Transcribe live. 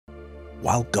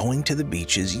While going to the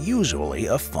beach is usually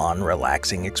a fun,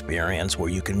 relaxing experience where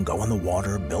you can go in the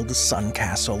water, build a sun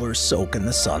castle, or soak in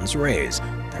the sun's rays,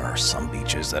 there are some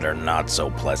beaches that are not so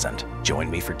pleasant.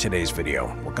 Join me for today's video.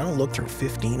 We're going to look through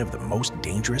 15 of the most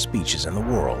dangerous beaches in the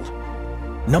world.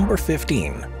 Number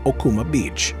 15. Okuma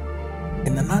Beach.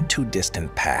 In the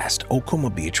not-too-distant past,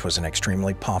 Okuma Beach was an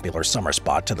extremely popular summer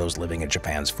spot to those living in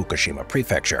Japan's Fukushima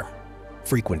prefecture.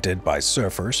 Frequented by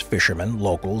surfers, fishermen,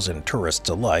 locals, and tourists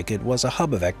alike, it was a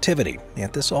hub of activity,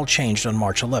 yet this all changed on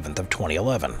March 11th of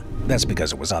 2011. That's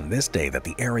because it was on this day that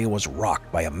the area was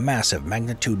rocked by a massive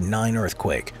magnitude 9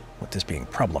 earthquake, with this being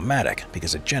problematic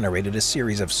because it generated a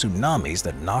series of tsunamis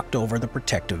that knocked over the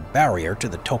protective barrier to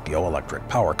the Tokyo Electric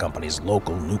Power Company's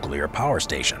local nuclear power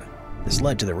station. This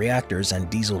led to the reactors and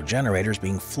diesel generators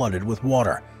being flooded with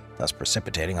water, thus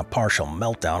precipitating a partial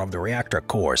meltdown of the reactor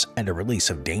cores and a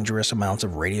release of dangerous amounts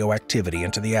of radioactivity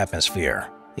into the atmosphere.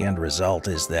 The end result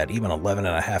is that even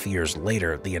 11.5 years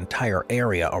later, the entire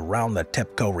area around the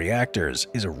TEPCO reactors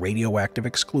is a radioactive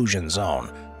exclusion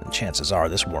zone, and chances are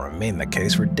this will remain the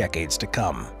case for decades to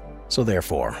come. So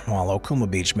therefore, while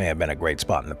Okuma Beach may have been a great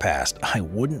spot in the past, I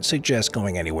wouldn't suggest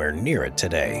going anywhere near it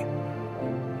today.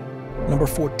 Number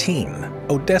 14.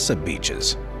 Odessa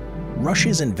Beaches.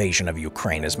 Russia's invasion of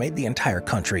Ukraine has made the entire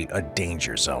country a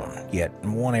danger zone, yet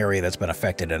one area that's been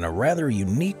affected in a rather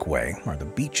unique way are the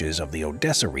beaches of the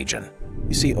Odessa region.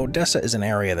 You see, Odessa is an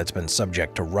area that's been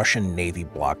subject to Russian Navy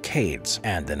blockades,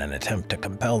 and in an attempt to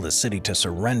compel the city to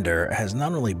surrender, has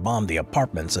not only bombed the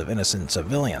apartments of innocent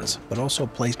civilians, but also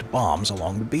placed bombs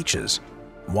along the beaches.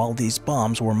 While these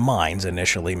bombs were mines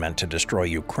initially meant to destroy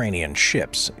Ukrainian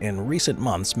ships, in recent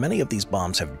months many of these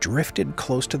bombs have drifted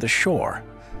close to the shore.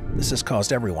 This has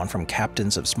caused everyone from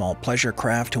captains of small pleasure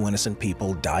craft to innocent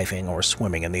people diving or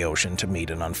swimming in the ocean to meet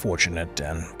an unfortunate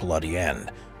and bloody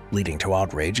end, leading to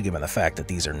outrage given the fact that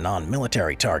these are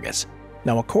non-military targets.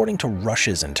 Now, according to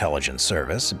Russia's intelligence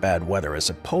service, bad weather has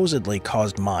supposedly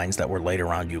caused mines that were laid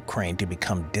around Ukraine to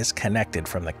become disconnected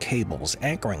from the cables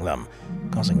anchoring them,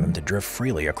 causing them to drift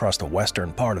freely across the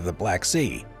western part of the Black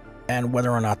Sea. And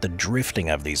whether or not the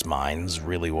drifting of these mines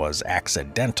really was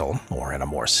accidental, or in a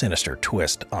more sinister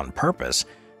twist, on purpose,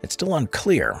 it's still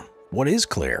unclear. What is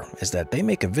clear is that they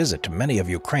make a visit to many of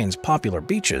Ukraine's popular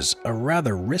beaches a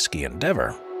rather risky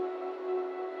endeavor.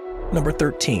 Number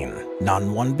 13.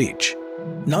 Nanwon Beach.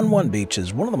 Nanwon Beach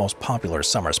is one of the most popular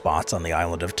summer spots on the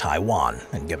island of Taiwan,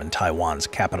 and given Taiwan's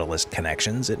capitalist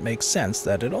connections, it makes sense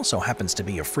that it also happens to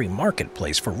be a free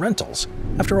marketplace for rentals.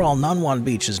 After all, Nanwon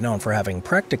Beach is known for having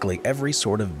practically every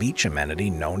sort of beach amenity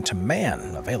known to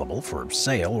man available for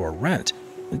sale or rent,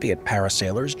 and be it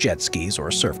parasailers, jet skis, or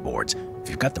surfboards. If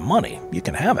you've got the money, you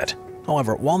can have it.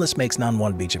 However, while this makes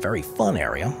Nanwon Beach a very fun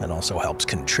area, it also helps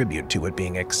contribute to it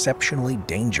being exceptionally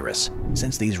dangerous.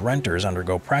 Since these renters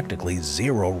undergo practically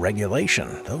zero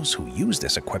regulation, those who use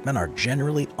this equipment are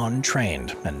generally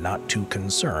untrained and not too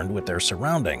concerned with their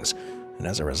surroundings, and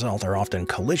as a result are often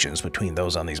collisions between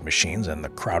those on these machines and the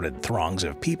crowded throngs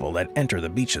of people that enter the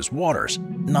beach's waters.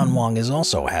 Nanwon is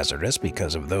also hazardous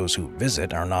because of those who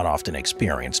visit are not often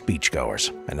experienced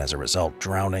beachgoers, and as a result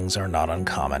drownings are not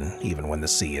uncommon even when the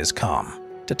sea is calm.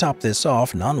 To top this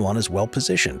off, Nanwon is well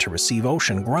positioned to receive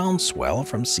ocean groundswell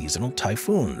from seasonal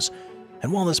typhoons.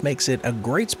 And while this makes it a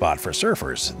great spot for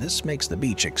surfers, this makes the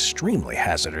beach extremely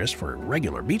hazardous for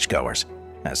regular beachgoers.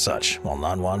 As such, while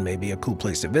Nanwon may be a cool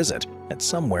place to visit, it's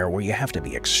somewhere where you have to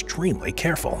be extremely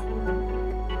careful.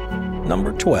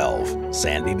 Number 12.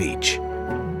 Sandy Beach.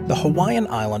 The Hawaiian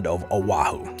island of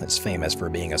Oahu is famous for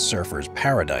being a surfer's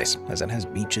paradise, as it has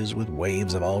beaches with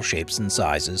waves of all shapes and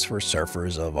sizes for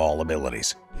surfers of all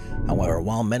abilities. However,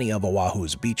 while many of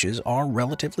Oahu's beaches are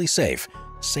relatively safe,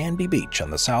 Sandy Beach on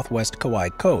the southwest Kauai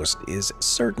coast is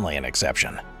certainly an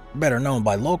exception. Better known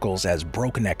by locals as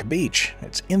Brokeneck Beach,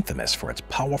 it's infamous for its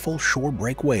powerful shore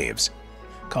break waves.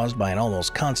 Caused by an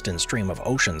almost constant stream of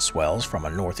ocean swells from a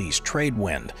northeast trade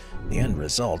wind, the end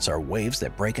results are waves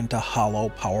that break into hollow,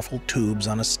 powerful tubes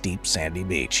on a steep sandy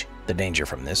beach. The danger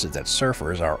from this is that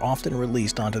surfers are often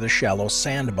released onto the shallow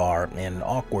sandbar in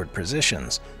awkward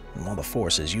positions, and while the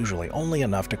force is usually only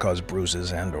enough to cause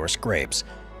bruises and/or scrapes,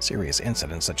 serious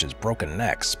incidents such as broken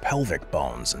necks, pelvic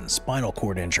bones, and spinal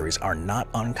cord injuries are not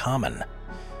uncommon.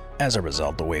 As a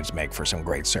result, the waves make for some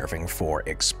great surfing for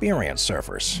experienced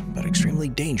surfers, but extremely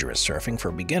dangerous surfing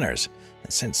for beginners.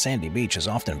 And since Sandy Beach is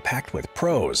often packed with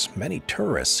pros, many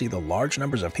tourists see the large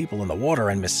numbers of people in the water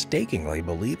and mistakenly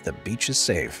believe the beach is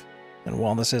safe. And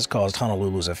while this has caused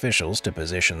Honolulu's officials to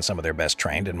position some of their best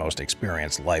trained and most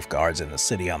experienced lifeguards in the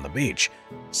city on the beach,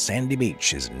 Sandy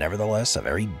Beach is nevertheless a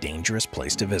very dangerous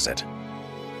place to visit.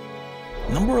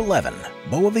 Number 11.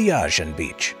 Boa Viagem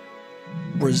Beach.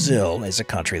 Brazil is a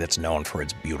country that's known for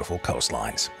its beautiful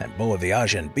coastlines, and Boa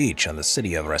Viagem Beach on the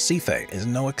city of Recife is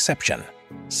no exception.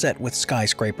 Set with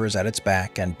skyscrapers at its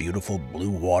back and beautiful blue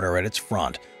water at its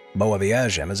front, Boa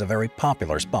Viagem is a very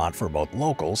popular spot for both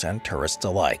locals and tourists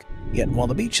alike. Yet while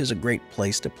the beach is a great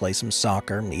place to play some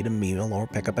soccer, eat a meal, or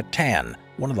pick up a tan,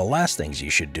 one of the last things you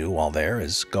should do while there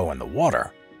is go in the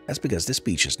water. That's because this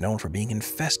beach is known for being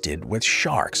infested with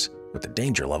sharks, with the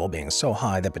danger level being so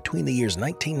high that between the years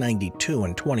 1992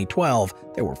 and 2012,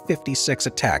 there were 56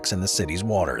 attacks in the city's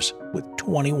waters, with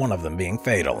 21 of them being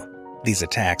fatal. These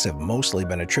attacks have mostly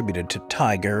been attributed to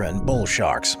tiger and bull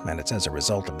sharks, and it's as a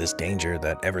result of this danger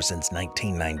that ever since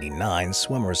 1999,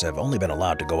 swimmers have only been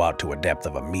allowed to go out to a depth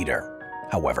of a meter.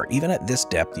 However, even at this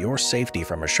depth, your safety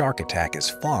from a shark attack is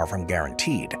far from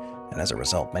guaranteed, and as a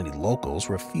result, many locals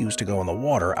refuse to go in the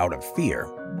water out of fear.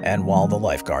 And while the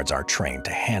lifeguards are trained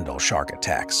to handle shark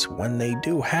attacks, when they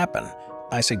do happen,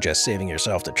 I suggest saving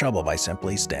yourself the trouble by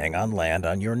simply staying on land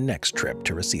on your next trip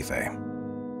to Recife.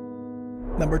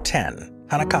 Number 10.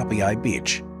 Hanakapiai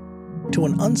Beach. To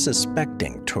an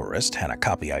unsuspecting tourist,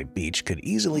 Hanakapiai Beach could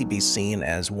easily be seen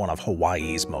as one of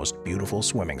Hawaii's most beautiful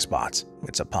swimming spots.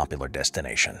 It's a popular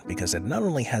destination because it not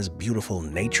only has beautiful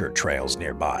nature trails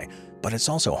nearby, but it's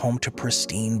also home to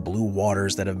pristine blue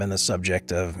waters that have been the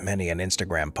subject of many an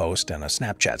Instagram post and a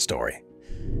Snapchat story.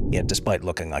 Yet despite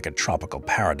looking like a tropical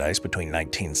paradise between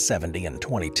 1970 and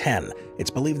 2010, it's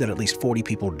believed that at least 40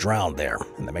 people drowned there,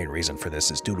 and the main reason for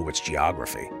this is due to its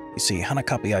geography. You see,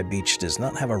 Hanakapiai Beach does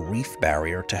not have a reef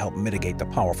barrier to help mitigate the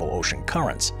powerful ocean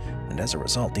currents, and as a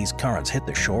result, these currents hit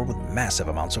the shore with massive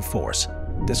amounts of force.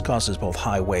 This causes both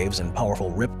high waves and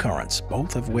powerful rip currents,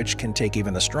 both of which can take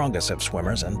even the strongest of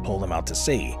swimmers and pull them out to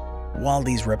sea. While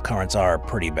these rip currents are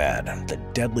pretty bad, the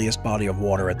deadliest body of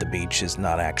water at the beach is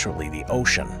not actually the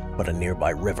ocean, but a nearby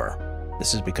river.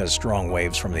 This is because strong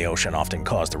waves from the ocean often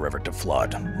cause the river to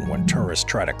flood, and when tourists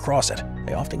try to cross it,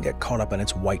 they often get caught up in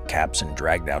its whitecaps and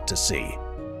dragged out to sea.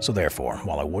 So therefore,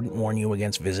 while I wouldn't warn you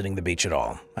against visiting the beach at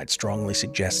all, I'd strongly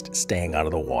suggest staying out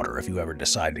of the water if you ever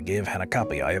decide to give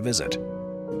Hanakapiai a visit.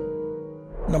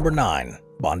 Number 9.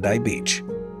 Bondi Beach.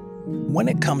 When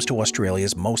it comes to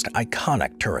Australia's most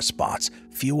iconic tourist spots,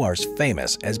 few are as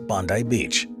famous as Bondi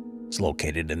Beach. It's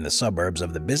located in the suburbs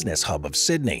of the business hub of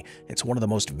Sydney. It's one of the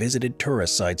most visited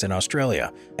tourist sites in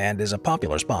Australia and is a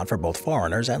popular spot for both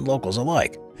foreigners and locals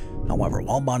alike. However,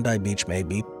 while Bondi Beach may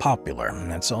be popular,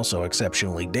 it's also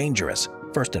exceptionally dangerous.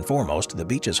 First and foremost, the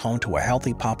beach is home to a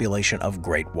healthy population of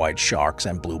great white sharks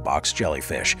and blue box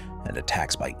jellyfish, and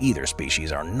attacks by either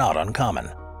species are not uncommon.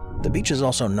 The beach is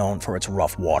also known for its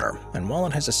rough water, and while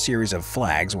it has a series of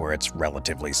flags where it's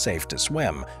relatively safe to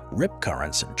swim, rip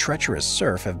currents and treacherous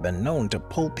surf have been known to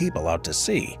pull people out to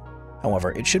sea.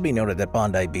 However, it should be noted that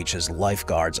Bondi Beach's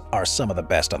lifeguards are some of the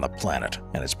best on the planet,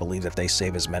 and it's believed that they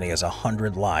save as many as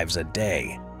 100 lives a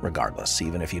day. Regardless,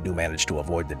 even if you do manage to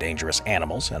avoid the dangerous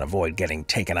animals and avoid getting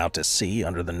taken out to sea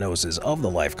under the noses of the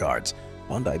lifeguards,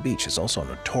 Bondi Beach is also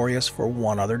notorious for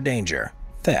one other danger: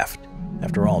 theft.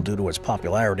 After all, due to its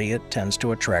popularity, it tends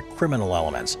to attract criminal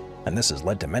elements, and this has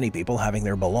led to many people having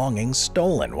their belongings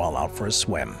stolen while out for a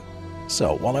swim.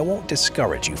 So, while I won't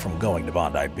discourage you from going to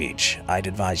Bondi Beach, I'd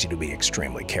advise you to be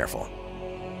extremely careful.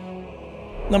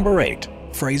 Number 8.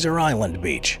 Fraser Island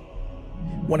Beach.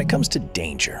 When it comes to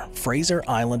danger, Fraser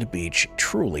Island Beach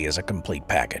truly is a complete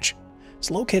package.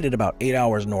 It's located about 8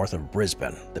 hours north of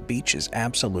Brisbane. The beach is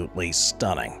absolutely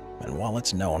stunning. And while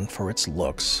it's known for its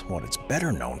looks, what it's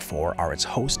better known for are its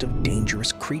host of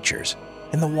dangerous creatures.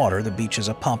 In the water, the beach is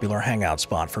a popular hangout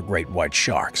spot for great white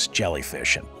sharks,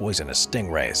 jellyfish, and poisonous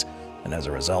stingrays, and as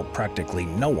a result, practically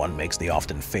no one makes the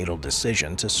often fatal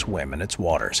decision to swim in its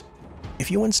waters. If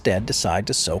you instead decide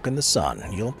to soak in the sun,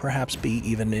 you'll perhaps be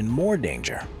even in more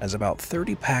danger, as about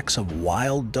 30 packs of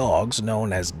wild dogs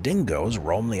known as dingoes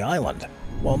roam the island.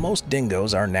 While most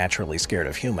dingoes are naturally scared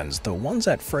of humans, the ones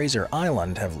at Fraser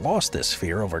Island have lost this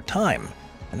fear over time,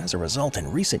 and as a result,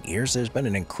 in recent years there's been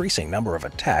an increasing number of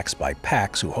attacks by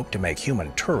packs who hope to make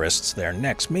human tourists their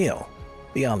next meal.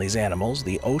 Beyond these animals,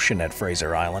 the ocean at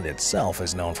Fraser Island itself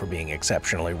is known for being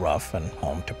exceptionally rough and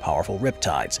home to powerful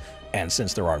riptides, and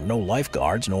since there are no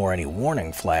lifeguards nor any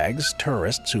warning flags,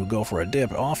 tourists who go for a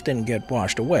dip often get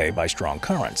washed away by strong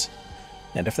currents.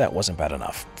 And if that wasn't bad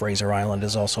enough, Fraser Island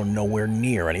is also nowhere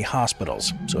near any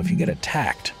hospitals, so if you get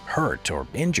attacked, hurt, or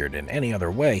injured in any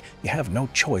other way, you have no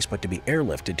choice but to be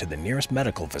airlifted to the nearest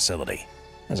medical facility.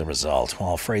 As a result,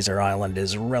 while Fraser Island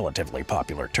is a relatively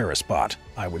popular tourist spot,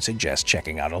 I would suggest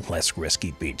checking out a less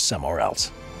risky beach somewhere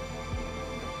else.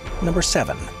 Number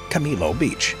 7. Camilo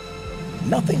Beach.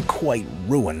 Nothing quite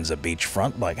ruins a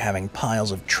beachfront like having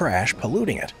piles of trash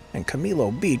polluting it, and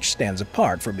Camilo Beach stands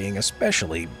apart for being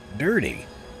especially dirty.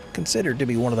 Considered to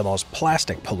be one of the most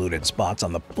plastic-polluted spots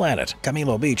on the planet,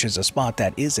 Camilo Beach is a spot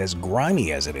that is as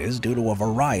grimy as it is due to a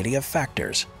variety of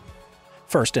factors.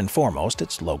 First and foremost,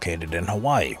 it's located in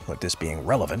Hawaii, with this being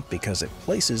relevant because it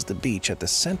places the beach at the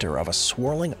center of a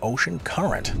swirling ocean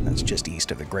current that's just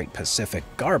east of the Great Pacific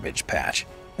Garbage Patch.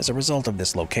 As a result of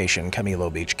this location,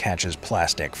 Camilo Beach catches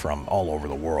plastic from all over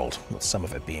the world, with some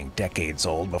of it being decades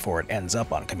old before it ends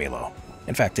up on Camilo.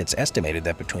 In fact, it's estimated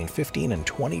that between 15 and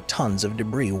 20 tons of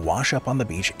debris wash up on the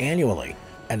beach annually,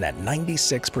 and that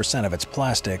 96% of it's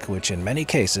plastic, which in many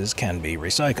cases can be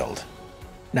recycled.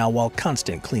 Now, while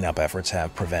constant cleanup efforts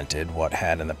have prevented what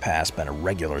had in the past been a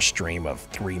regular stream of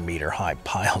 3-meter-high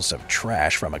piles of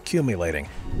trash from accumulating,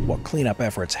 what cleanup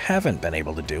efforts haven't been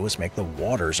able to do is make the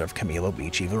waters of Camilo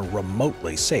Beach even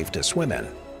remotely safe to swim in.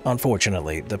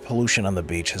 Unfortunately, the pollution on the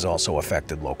beach has also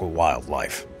affected local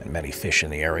wildlife, and many fish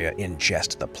in the area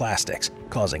ingest the plastics,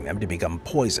 causing them to become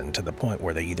poisoned to the point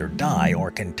where they either die or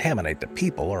contaminate the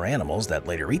people or animals that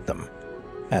later eat them.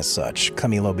 As such,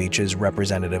 Camilo Beach is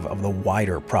representative of the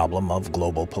wider problem of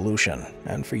global pollution,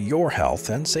 and for your health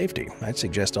and safety, I'd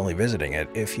suggest only visiting it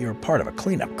if you're part of a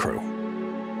cleanup crew.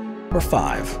 Number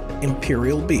 5.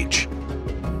 Imperial Beach.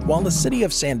 While the city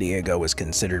of San Diego is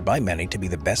considered by many to be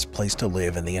the best place to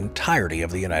live in the entirety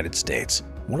of the United States,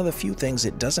 one of the few things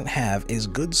it doesn't have is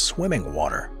good swimming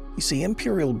water. You see,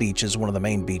 Imperial Beach is one of the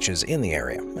main beaches in the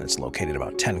area, and it's located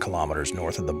about 10 kilometers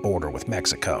north of the border with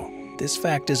Mexico. This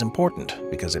fact is important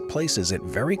because it places it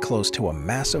very close to a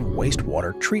massive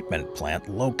wastewater treatment plant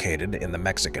located in the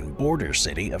Mexican border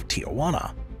city of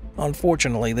Tijuana.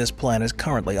 Unfortunately, this plant is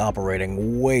currently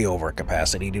operating way over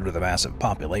capacity due to the massive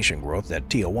population growth that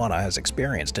Tijuana has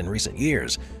experienced in recent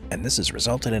years, and this has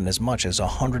resulted in as much as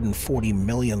 140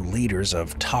 million liters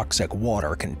of toxic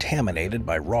water contaminated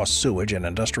by raw sewage and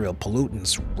industrial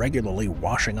pollutants regularly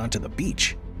washing onto the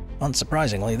beach.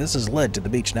 Unsurprisingly, this has led to the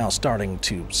beach now starting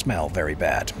to smell very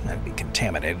bad and be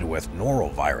contaminated with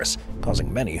norovirus,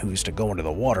 causing many who used to go into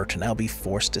the water to now be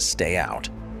forced to stay out.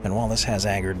 And while this has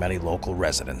angered many local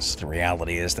residents, the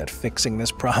reality is that fixing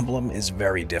this problem is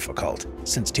very difficult.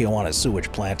 Since Tijuana's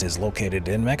sewage plant is located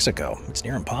in Mexico, it's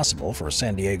near impossible for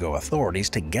San Diego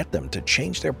authorities to get them to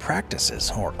change their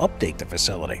practices or update the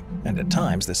facility. And at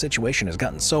times, the situation has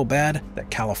gotten so bad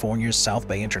that California's South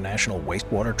Bay International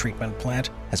Wastewater Treatment Plant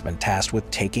has been tasked with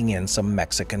taking in some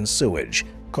Mexican sewage,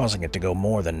 causing it to go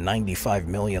more than 95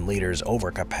 million liters over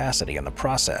capacity in the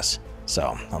process.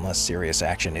 So, unless serious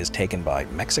action is taken by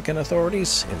Mexican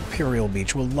authorities, Imperial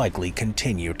Beach will likely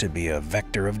continue to be a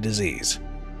vector of disease.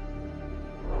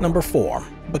 Number 4.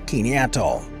 Bikini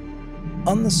Atoll.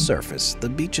 On the surface, the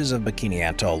beaches of Bikini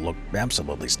Atoll look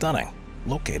absolutely stunning.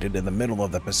 Located in the middle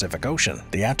of the Pacific Ocean,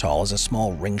 the atoll is a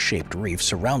small ring-shaped reef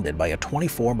surrounded by a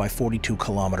 24 by 42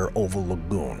 kilometer oval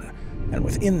lagoon. And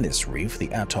within this reef,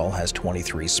 the atoll has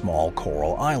 23 small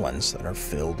coral islands that are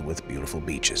filled with beautiful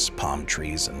beaches, palm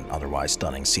trees, and otherwise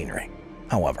stunning scenery.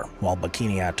 However, while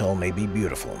Bikini Atoll may be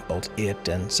beautiful, both it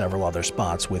and several other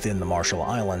spots within the Marshall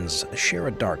Islands share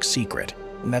a dark secret.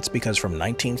 And that's because from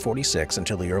 1946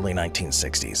 until the early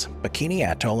 1960s, Bikini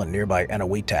Atoll and nearby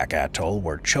Eniwetok Atoll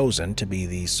were chosen to be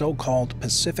the so-called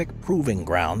Pacific Proving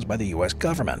Grounds by the U.S.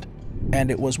 government.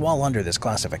 And it was while under this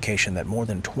classification that more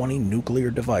than 20 nuclear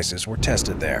devices were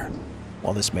tested there.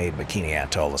 While this made Bikini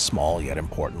Atoll a small yet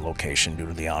important location due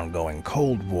to the ongoing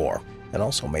Cold War, it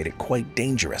also made it quite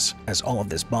dangerous, as all of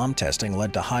this bomb testing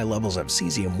led to high levels of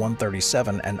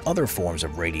cesium-137 and other forms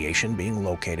of radiation being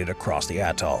located across the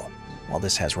atoll. While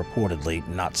this has reportedly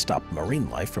not stopped marine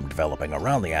life from developing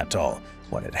around the atoll,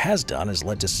 what it has done is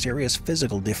led to serious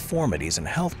physical deformities and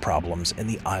health problems in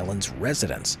the island's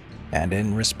residents. And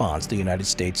in response, the United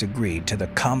States agreed to the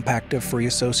Compact of Free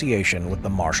Association with the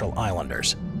Marshall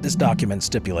Islanders. This document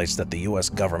stipulates that the U.S.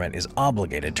 government is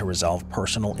obligated to resolve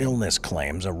personal illness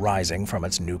claims arising from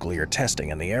its nuclear testing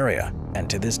in the area. And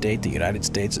to this date, the United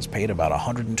States has paid about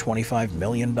 $125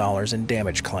 million in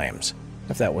damage claims.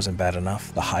 If that wasn't bad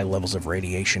enough, the high levels of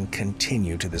radiation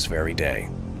continue to this very day.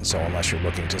 So unless you're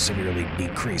looking to severely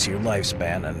decrease your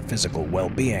lifespan and physical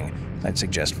well-being, I'd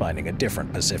suggest finding a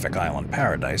different Pacific Island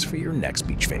paradise for your next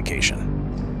beach vacation.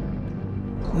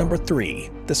 Number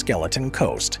 3. The Skeleton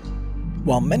Coast.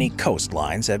 While many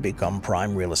coastlines have become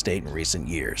prime real estate in recent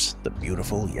years, the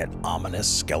beautiful yet ominous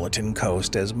Skeleton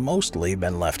Coast has mostly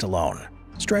been left alone.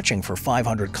 Stretching for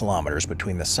 500 kilometers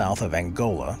between the south of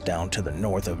Angola down to the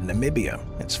north of Namibia,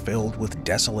 it's filled with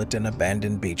desolate and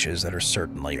abandoned beaches that are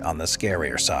certainly on the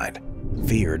scarier side.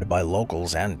 Feared by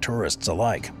locals and tourists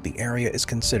alike, the area is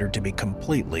considered to be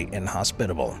completely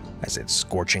inhospitable, as its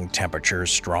scorching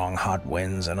temperatures, strong hot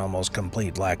winds, and almost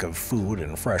complete lack of food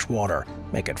and fresh water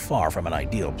make it far from an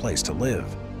ideal place to live.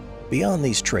 Beyond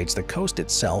these traits, the coast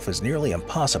itself is nearly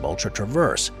impossible to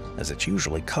traverse, as it's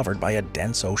usually covered by a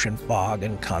dense ocean fog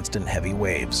and constant heavy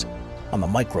waves. On the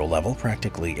micro level,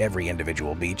 practically every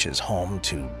individual beach is home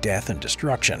to death and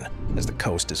destruction, as the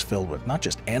coast is filled with not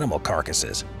just animal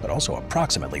carcasses, but also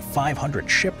approximately 500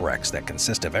 shipwrecks that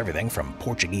consist of everything from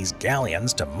Portuguese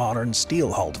galleons to modern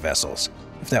steel-hulled vessels.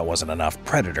 If that wasn't enough,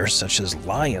 predators such as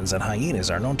lions and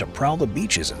hyenas are known to prowl the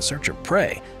beaches in search of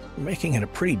prey, making it a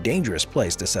pretty dangerous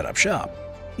place to set up shop.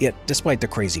 Yet, despite the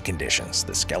crazy conditions,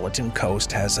 the Skeleton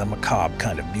Coast has a macabre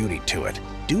kind of beauty to it.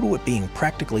 Due to it being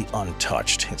practically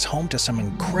untouched, it's home to some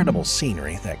incredible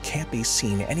scenery that can't be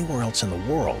seen anywhere else in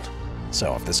the world.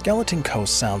 So if the Skeleton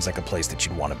Coast sounds like a place that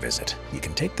you'd want to visit, you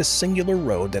can take the singular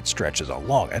road that stretches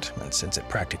along it, and since it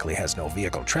practically has no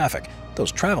vehicle traffic,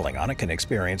 those traveling on it can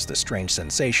experience the strange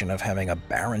sensation of having a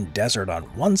barren desert on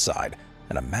one side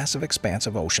and a massive expanse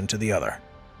of ocean to the other.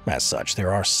 As such,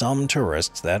 there are some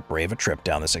tourists that brave a trip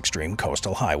down this extreme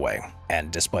coastal highway,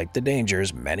 and despite the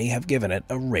dangers, many have given it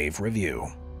a rave review.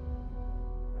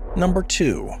 Number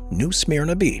 2. New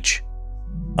Smyrna Beach.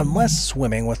 Unless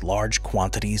swimming with large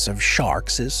quantities of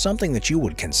sharks is something that you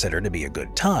would consider to be a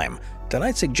good time, then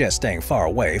I'd suggest staying far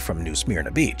away from New Smyrna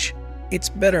Beach. It's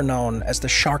better known as the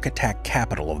shark attack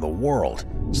capital of the world.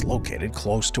 It's located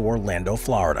close to Orlando,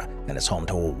 Florida, and is home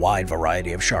to a wide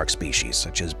variety of shark species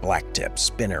such as blacktip,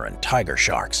 spinner, and tiger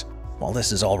sharks. While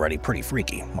this is already pretty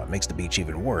freaky, what makes the beach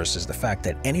even worse is the fact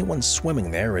that anyone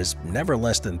swimming there is never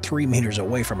less than 3 meters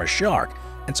away from a shark,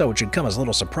 and so it should come as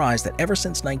little surprise that ever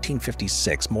since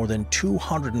 1956, more than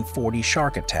 240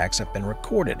 shark attacks have been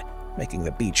recorded, making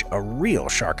the beach a real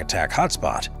shark attack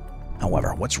hotspot.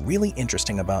 However, what's really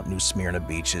interesting about New Smyrna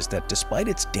Beach is that despite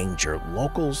its danger,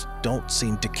 locals don't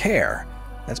seem to care.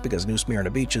 That's because New Smyrna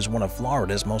Beach is one of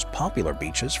Florida's most popular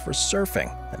beaches for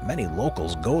surfing, and many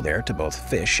locals go there to both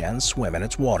fish and swim in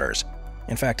its waters.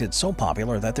 In fact, it's so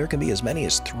popular that there can be as many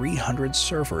as 300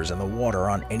 surfers in the water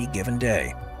on any given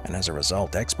day. And as a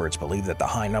result, experts believe that the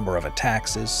high number of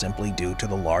attacks is simply due to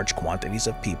the large quantities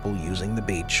of people using the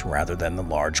beach rather than the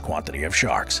large quantity of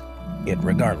sharks. Yet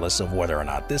regardless of whether or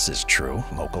not this is true,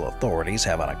 local authorities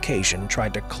have on occasion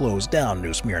tried to close down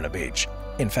New Smyrna Beach.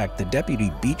 In fact, the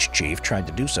deputy beach chief tried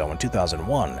to do so in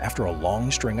 2001 after a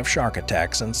long string of shark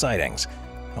attacks and sightings.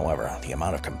 However, the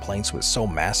amount of complaints was so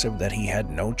massive that he had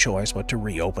no choice but to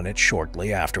reopen it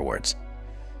shortly afterwards.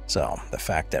 So, the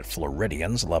fact that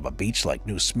Floridians love a beach like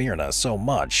New Smyrna so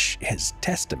much is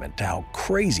testament to how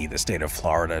crazy the state of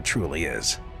Florida truly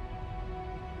is.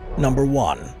 Number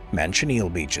 1.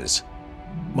 Manchineel Beaches.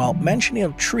 While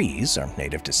manchineel trees are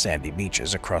native to sandy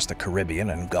beaches across the Caribbean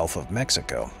and Gulf of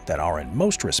Mexico that are in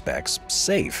most respects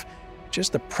safe,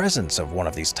 just the presence of one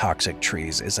of these toxic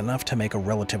trees is enough to make a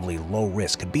relatively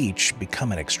low-risk beach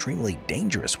become an extremely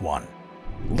dangerous one.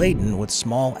 Laden with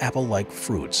small apple-like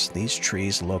fruits, these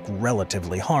trees look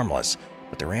relatively harmless,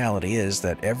 but the reality is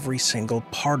that every single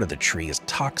part of the tree is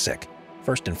toxic.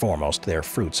 First and foremost, their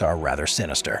fruits are rather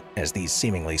sinister, as these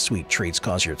seemingly sweet treats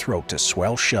cause your throat to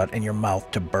swell shut and your mouth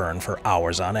to burn for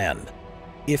hours on end.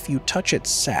 If you touch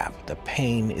its sap, the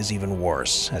pain is even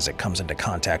worse. As it comes into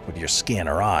contact with your skin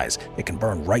or eyes, it can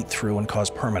burn right through and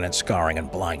cause permanent scarring and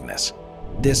blindness.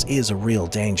 This is a real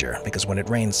danger, because when it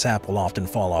rains, sap will often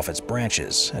fall off its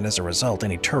branches, and as a result,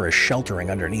 any tourist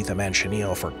sheltering underneath a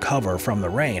manchineel for cover from the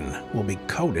rain will be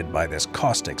coated by this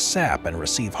caustic sap and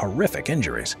receive horrific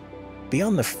injuries.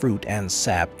 Beyond the fruit and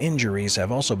sap, injuries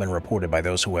have also been reported by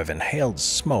those who have inhaled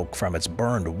smoke from its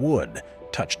burned wood,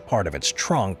 touched part of its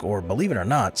trunk, or, believe it or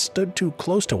not, stood too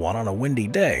close to one on a windy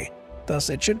day. Thus,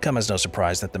 it should come as no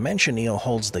surprise that the manchineel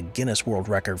holds the Guinness World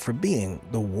Record for being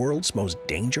the world's most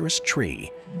dangerous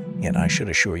tree. Yet I should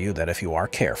assure you that if you are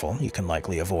careful, you can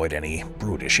likely avoid any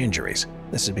brutish injuries.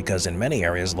 This is because in many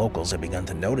areas, locals have begun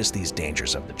to notice these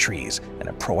dangers of the trees and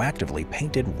have proactively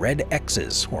painted red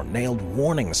X's or nailed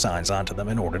warning signs onto them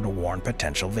in order to warn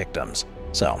potential victims.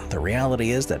 So, the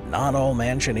reality is that not all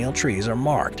manchineel trees are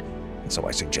marked. So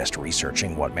I suggest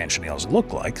researching what manchineels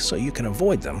look like so you can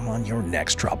avoid them on your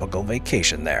next tropical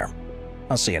vacation there.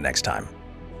 I'll see you next time.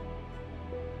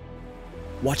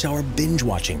 Watch our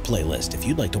binge-watching playlist if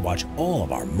you'd like to watch all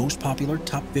of our most popular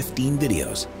top 15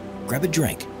 videos. Grab a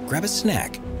drink, grab a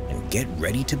snack, and get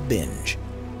ready to binge.